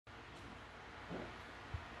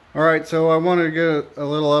Alright, so I wanted to get a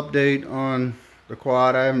little update on the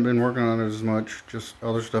quad. I haven't been working on it as much, just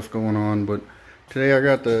other stuff going on, but today I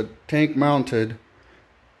got the tank mounted.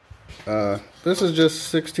 This is just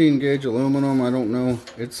 16 gauge aluminum. I don't know,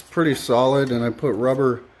 it's pretty solid, and I put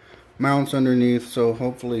rubber mounts underneath, so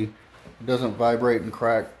hopefully it doesn't vibrate and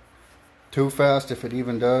crack too fast. If it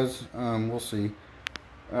even does, we'll see.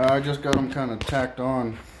 I just got them kind of tacked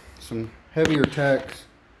on, some heavier tacks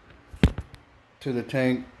to the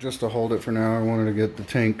tank just to hold it for now. I wanted to get the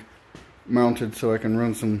tank mounted so I can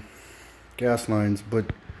run some gas lines, but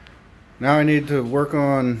now I need to work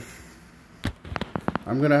on,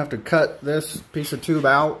 I'm gonna have to cut this piece of tube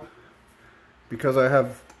out because I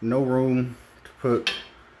have no room to put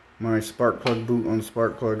my spark plug boot on the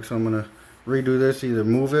spark plug, so I'm gonna redo this, either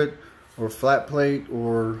move it or flat plate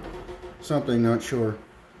or something, not sure.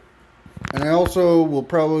 And I also will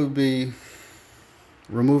probably be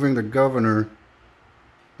removing the governor.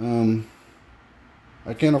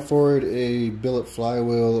 I can't afford a billet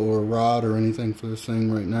flywheel or rod or anything for this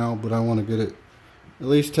thing right now, but I want to get it at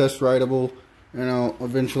least test rideable, and I'll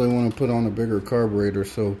eventually want to put on a bigger carburetor,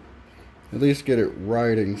 so at least get it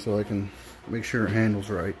riding so I can make sure it handles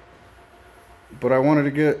right. But I wanted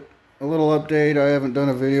to get a little update. I haven't done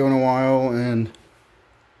a video in a while, and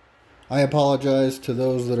I apologize to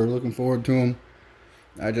those that are looking forward to them.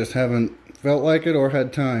 I just haven't felt like it or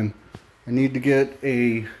had time. I need to get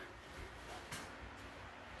a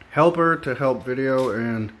helper to help video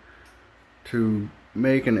and to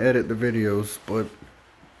make and edit the videos, but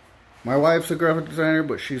my wife's a graphic designer,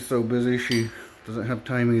 but she's so busy she doesn't have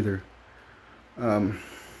time either. Let's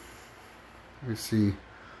see,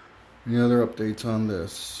 any other updates on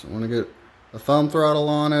this? I want to get a thumb throttle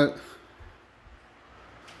on it.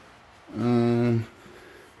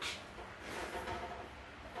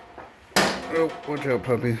 Oh, watch out,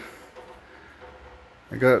 puppy.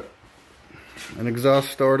 I got an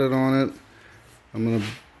exhaust started on it. I'm gonna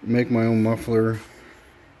make my own muffler.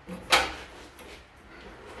 I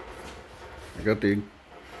got the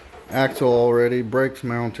axle already, brakes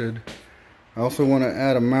mounted. I also want to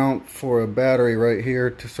add a mount for a battery right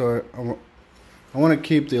here, so I want to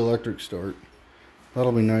keep the electric start.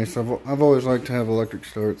 That'll be nice. I've always liked to have electric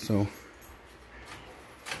start, so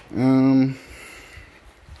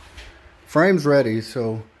frame's ready,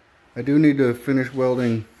 so I do need to finish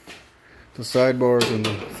welding the sidebars and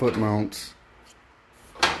the foot mounts.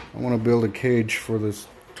 I want to build a cage for this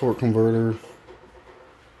torque converter.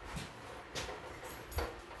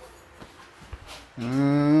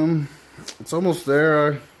 It's almost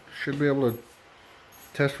there. I should be able to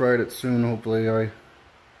test ride it soon, hopefully. I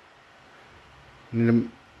need to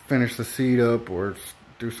finish the seat up or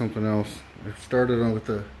do something else. I started on with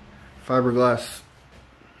the fiberglass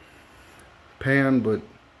pan, but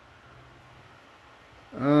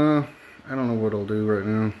I don't know what I'll do right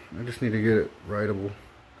now. I just need to get it rideable.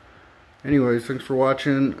 Anyways, thanks for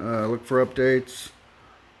watching. Look for updates.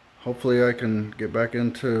 Hopefully I can get back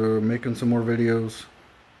into making some more videos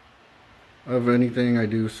of anything I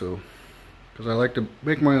do, so because I like to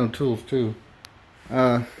make my own tools too.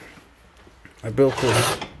 I built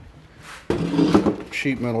this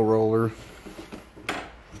sheet metal roller.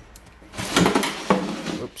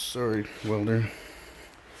 Oops, sorry, welder.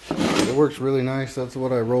 It works really nice. That's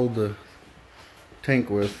what I rolled the tank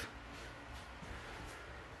with.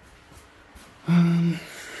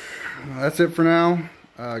 That's it for now.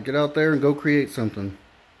 Get out there and go create something.